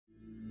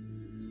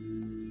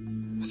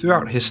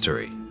Throughout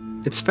history,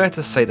 it's fair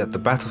to say that the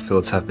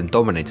battlefields have been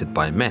dominated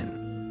by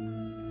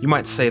men. You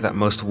might say that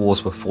most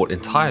wars were fought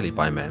entirely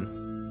by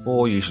men,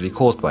 or usually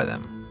caused by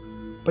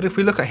them. But if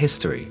we look at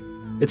history,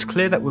 it's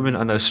clear that women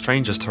are no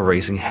strangers to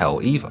raising hell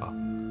either.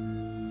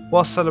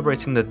 While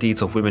celebrating the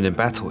deeds of women in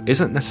battle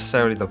isn't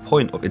necessarily the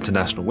point of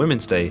International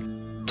Women's Day,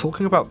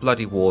 talking about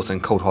bloody wars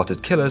and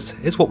cold-hearted killers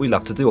is what we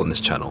love to do on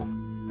this channel.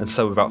 And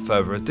so without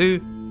further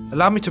ado,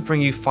 allow me to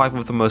bring you 5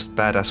 of the most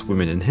badass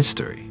women in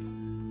history.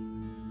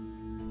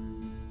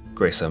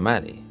 Grace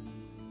O'Malley.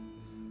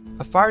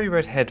 A fiery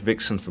red-haired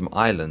vixen from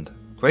Ireland,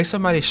 Grace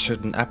O'Malley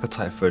showed an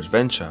appetite for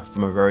adventure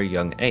from a very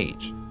young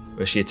age,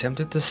 where she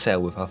attempted to sail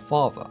with her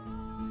father.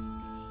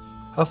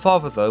 Her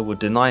father though would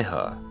deny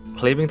her,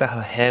 claiming that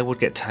her hair would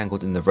get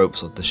tangled in the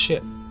ropes of the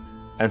ship,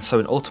 and so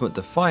in ultimate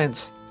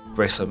defiance,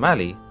 Grace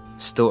O'Malley,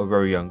 still a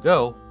very young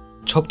girl,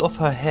 chopped off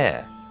her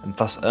hair and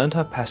thus earned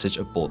her passage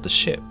aboard the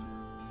ship.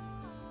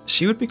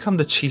 She would become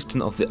the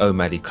chieftain of the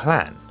O'Malley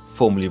clan,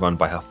 formerly run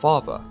by her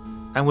father,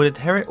 and would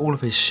inherit all of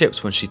his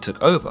ships when she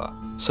took over,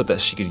 so that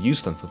she could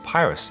use them for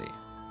piracy.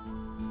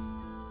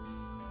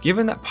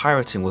 Given that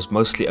pirating was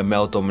mostly a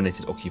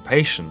male-dominated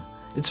occupation,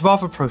 it's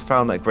rather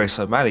profound that Grace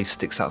O'Malley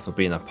sticks out for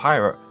being a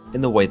pirate in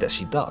the way that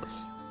she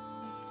does.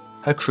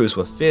 Her crews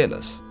were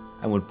fearless,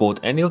 and would board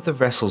any of the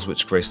vessels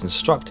which Grace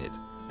instructed,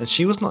 and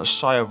she was not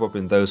shy of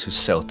robbing those who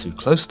sailed too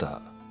close to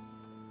her.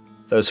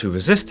 Those who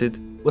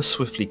resisted were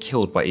swiftly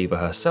killed by either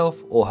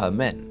herself or her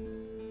men.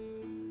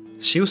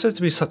 She was said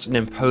to be such an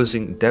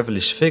imposing,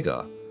 devilish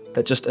figure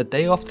that just a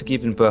day after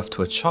giving birth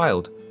to a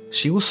child,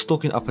 she was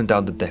stalking up and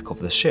down the deck of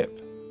the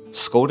ship,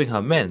 scolding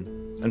her men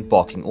and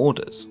barking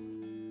orders.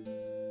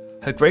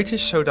 Her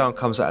greatest showdown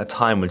comes at a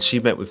time when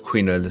she met with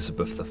Queen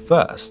Elizabeth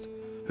I,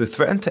 who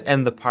threatened to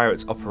end the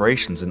pirates'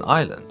 operations in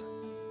Ireland.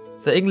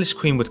 The English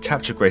Queen would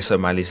capture Grace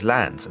O'Malley's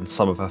lands and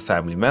some of her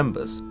family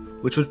members,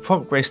 which would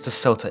prompt Grace to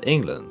sail to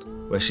England,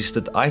 where she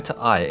stood eye to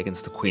eye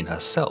against the Queen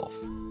herself.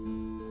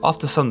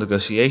 After some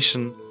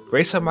negotiation,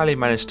 Grace O'Malley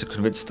managed to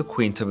convince the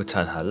Queen to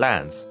return her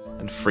lands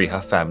and free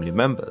her family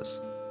members.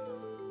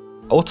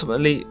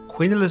 Ultimately,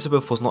 Queen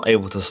Elizabeth was not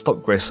able to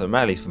stop Grace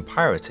O'Malley from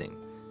pirating,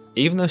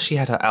 even though she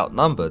had her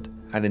outnumbered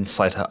and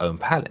inside her own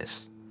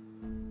palace.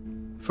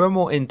 For a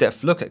more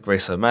in-depth look at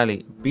Grace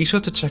O'Malley, be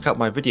sure to check out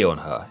my video on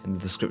her in the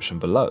description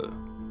below.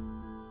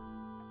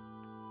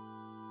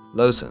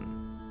 Losyn.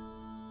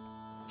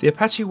 The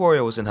Apache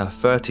warrior was in her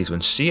 30s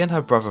when she and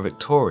her brother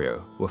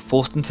Victorio were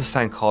forced into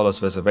San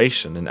Carlos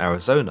Reservation in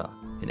Arizona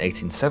in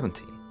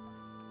 1870.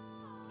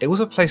 It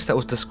was a place that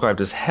was described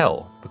as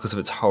hell because of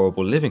its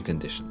horrible living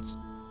conditions,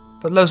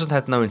 but Losyn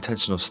had no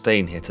intention of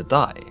staying here to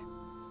die.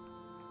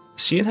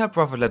 She and her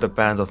brother led a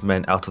band of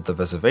men out of the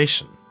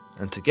reservation,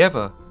 and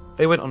together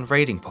they went on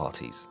raiding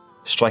parties,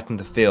 striking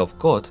the fear of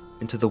God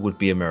into the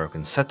would-be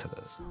American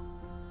settlers.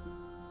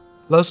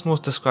 Losyn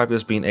was described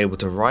as being able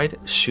to ride,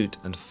 shoot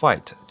and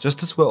fight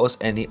just as well as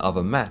any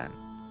other man.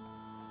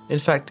 In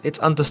fact, it's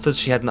understood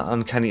she had an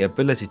uncanny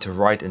ability to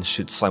ride and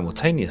shoot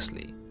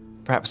simultaneously,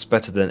 perhaps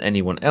better than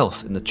anyone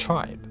else in the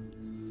tribe.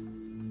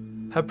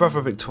 Her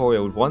brother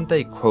Victorio would one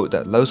day quote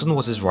that Losyn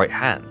was his right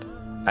hand,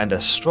 and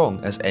as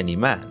strong as any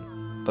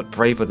man, but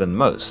braver than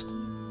most,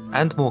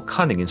 and more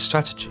cunning in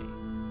strategy.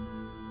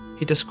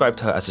 He described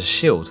her as a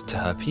shield to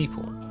her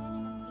people.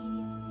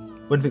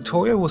 When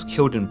Victorio was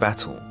killed in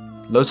battle,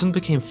 Losyn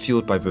became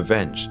fueled by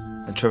revenge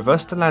and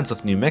traversed the lands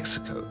of New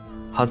Mexico,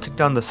 hunting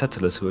down the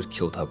settlers who had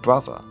killed her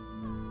brother.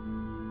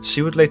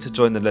 She would later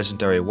join the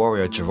legendary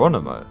warrior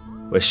Geronimo,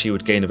 where she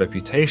would gain a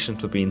reputation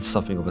for being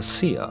something of a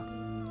seer,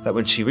 that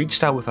when she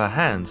reached out with her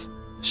hands,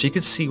 she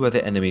could see where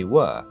the enemy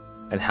were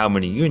and how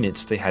many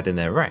units they had in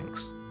their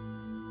ranks.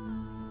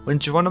 When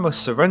Geronimo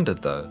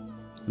surrendered though,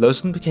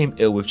 Losyn became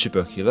ill with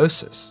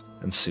tuberculosis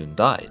and soon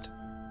died.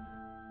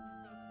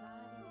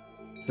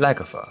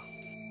 Lagertha.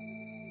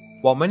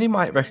 While many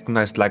might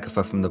recognise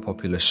Lagertha from the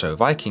popular show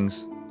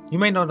Vikings, you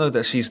may not know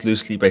that she's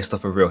loosely based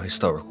off a real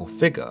historical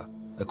figure,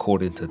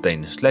 according to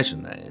Danish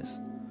legend that is.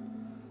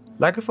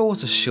 Lagertha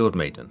was a shield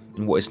maiden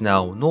in what is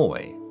now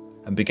Norway,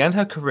 and began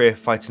her career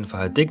fighting for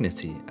her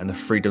dignity and the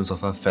freedoms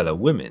of her fellow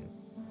women,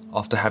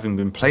 after having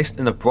been placed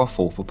in a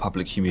brothel for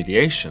public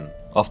humiliation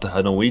after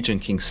her Norwegian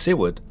king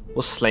Sigurd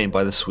was slain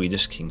by the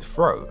Swedish king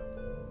Fro.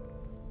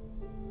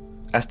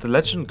 As the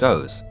legend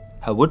goes,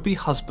 her would-be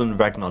husband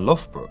Ragnar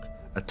Lothbrok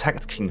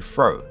attacked King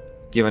Fro,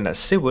 given that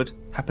Sigurd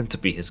happened to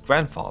be his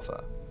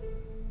grandfather.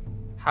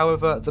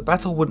 However, the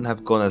battle wouldn't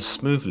have gone as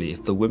smoothly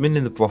if the women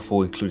in the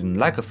brothel, including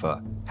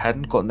Lagertha,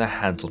 hadn't gotten their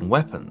hands on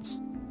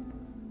weapons.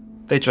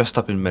 They dressed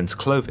up in men's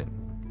clothing,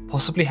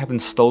 possibly having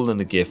stolen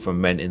the gear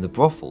from men in the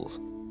brothels,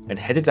 and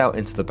headed out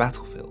into the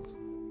battlefield.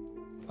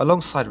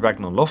 Alongside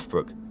Ragnar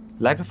Lothbrok,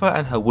 Lagertha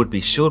and her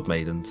would-be shield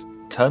maidens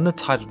turned the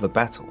tide of the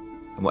battle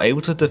and were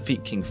able to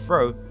defeat King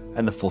Fro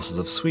and the forces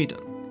of Sweden.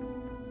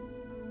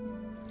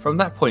 From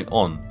that point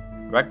on,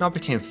 Ragnar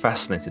became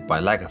fascinated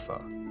by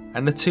Lagertha,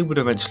 and the two would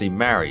eventually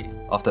marry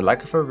after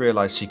Lagertha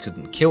realised she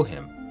couldn't kill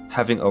him,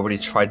 having already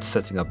tried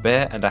setting a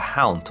bear and a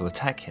hound to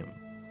attack him.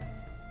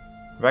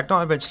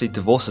 Ragnar eventually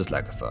divorces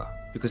Lagertha,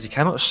 because he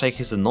cannot shake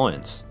his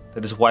annoyance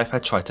that his wife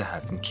had tried to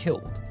have him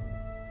killed.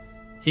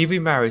 He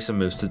remarries and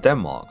moves to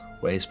Denmark,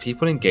 where his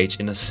people engage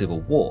in a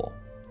civil war.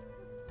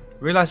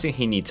 Realizing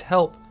he needs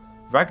help,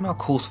 Ragnar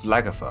calls for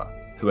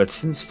Lagertha, who had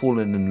since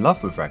fallen in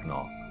love with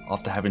Ragnar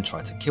after having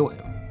tried to kill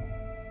him.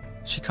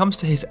 She comes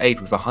to his aid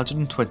with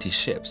 120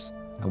 ships,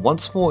 and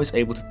once more is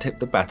able to tip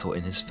the battle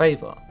in his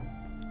favour.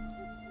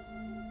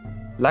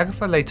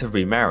 Lagertha later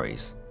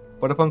remarries,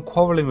 but upon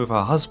quarrelling with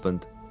her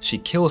husband, she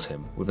kills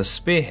him with a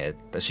spearhead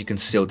that she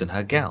concealed in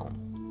her gown.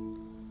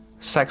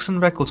 Saxon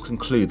records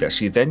conclude that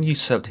she then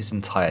usurped his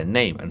entire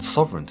name and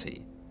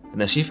sovereignty, and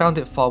that she found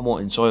it far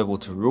more enjoyable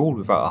to rule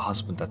without a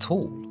husband at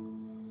all.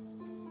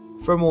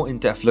 For a more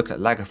in-depth look at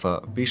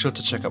Lagertha, be sure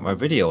to check out my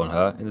video on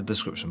her in the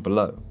description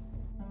below.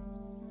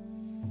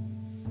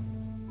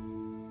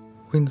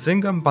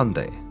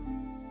 Quynh-Singambande.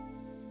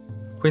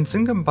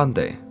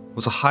 Quynh-Singambande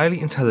was a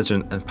highly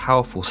intelligent and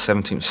powerful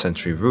 17th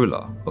century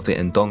ruler of the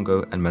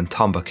Ndongo and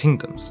Matamba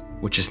kingdoms,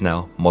 which is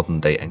now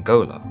modern-day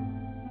Angola.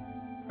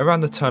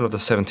 Around the turn of the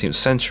 17th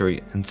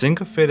century,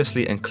 Nzinga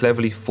fearlessly and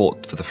cleverly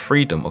fought for the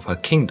freedom of her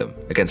kingdom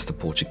against the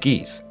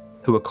Portuguese,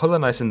 who were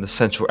colonizing the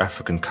Central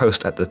African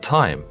coast at the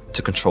time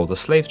to control the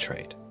slave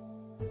trade.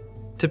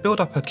 To build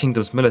up her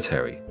kingdom's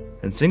military,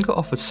 Nzinga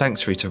offered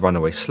sanctuary to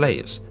runaway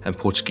slaves and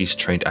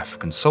Portuguese-trained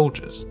African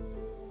soldiers.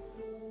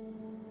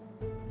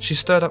 She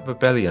stirred up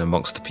rebellion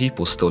amongst the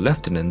people still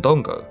left in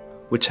Ndongo,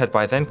 which had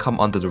by then come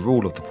under the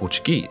rule of the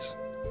Portuguese.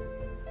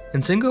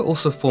 Nzinga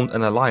also formed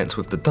an alliance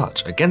with the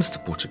Dutch against the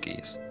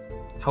Portuguese.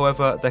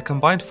 However, their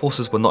combined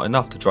forces were not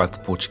enough to drive the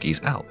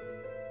Portuguese out.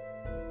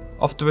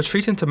 After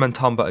retreating to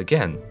Matamba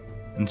again,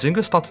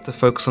 Nzinga started to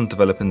focus on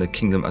developing the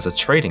kingdom as a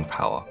trading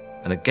power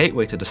and a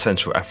gateway to the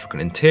Central African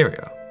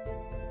interior.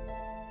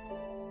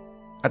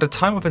 At the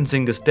time of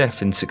Nzinga's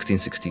death in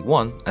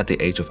 1661, at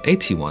the age of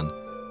 81,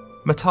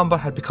 Matamba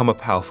had become a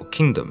powerful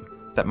kingdom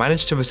that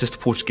managed to resist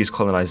Portuguese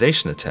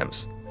colonization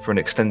attempts for an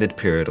extended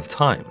period of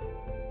time.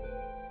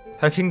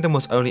 Her kingdom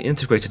was only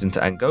integrated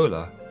into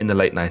Angola in the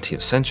late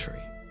 19th century.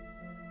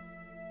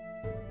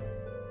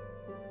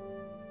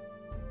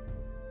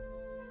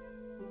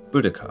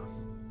 Boudica.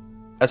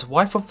 As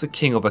wife of the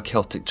king of a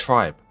Celtic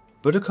tribe,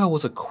 Boudica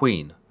was a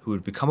queen who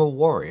would become a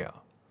warrior.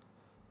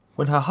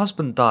 When her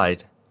husband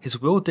died, his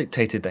will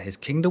dictated that his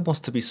kingdom was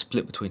to be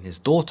split between his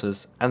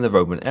daughters and the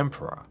Roman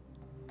emperor.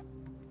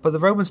 But the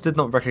Romans did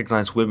not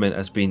recognize women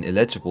as being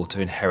eligible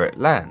to inherit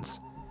lands,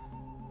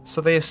 so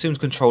they assumed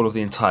control of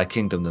the entire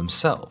kingdom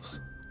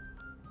themselves.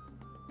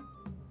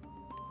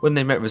 When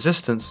they met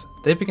resistance,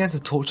 they began to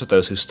torture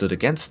those who stood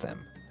against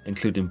them,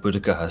 including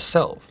Boudica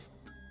herself.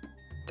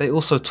 They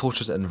also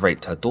tortured and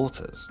raped her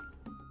daughters.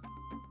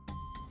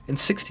 In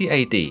 60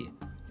 AD,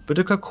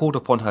 Boudica called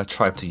upon her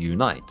tribe to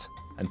unite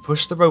and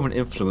push the Roman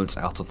influence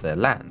out of their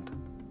land.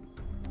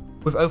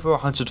 With over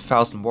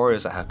 100,000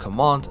 warriors at her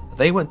command,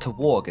 they went to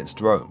war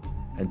against Rome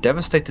and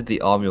devastated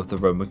the army of the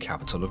Roman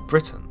capital of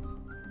Britain.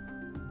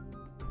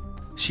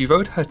 She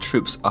rode her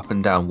troops up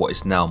and down what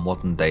is now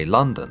modern-day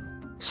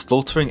London,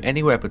 slaughtering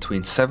anywhere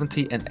between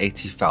 70 and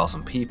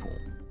 80,000 people.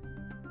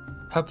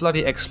 Her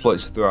bloody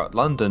exploits throughout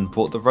London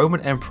brought the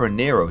Roman Emperor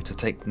Nero to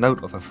take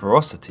note of her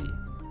ferocity,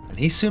 and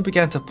he soon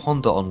began to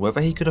ponder on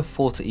whether he could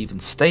afford to even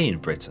stay in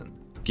Britain,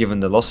 given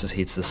the losses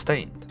he'd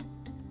sustained.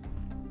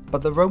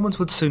 But the Romans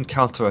would soon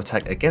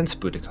counterattack against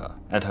Boudica,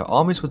 and her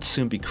armies would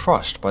soon be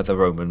crushed by the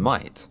Roman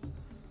might.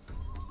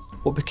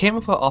 What became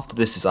of her after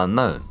this is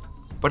unknown,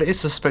 but it is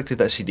suspected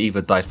that she'd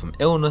either died from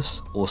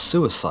illness or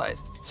suicide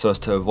so as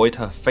to avoid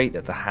her fate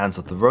at the hands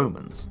of the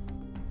Romans.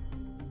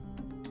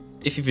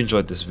 If you've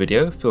enjoyed this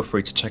video, feel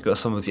free to check out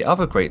some of the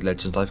other great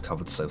legends I've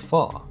covered so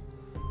far.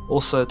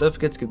 Also, don't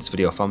forget to give this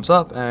video a thumbs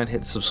up and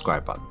hit the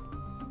subscribe button.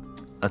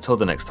 Until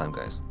the next time,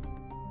 guys.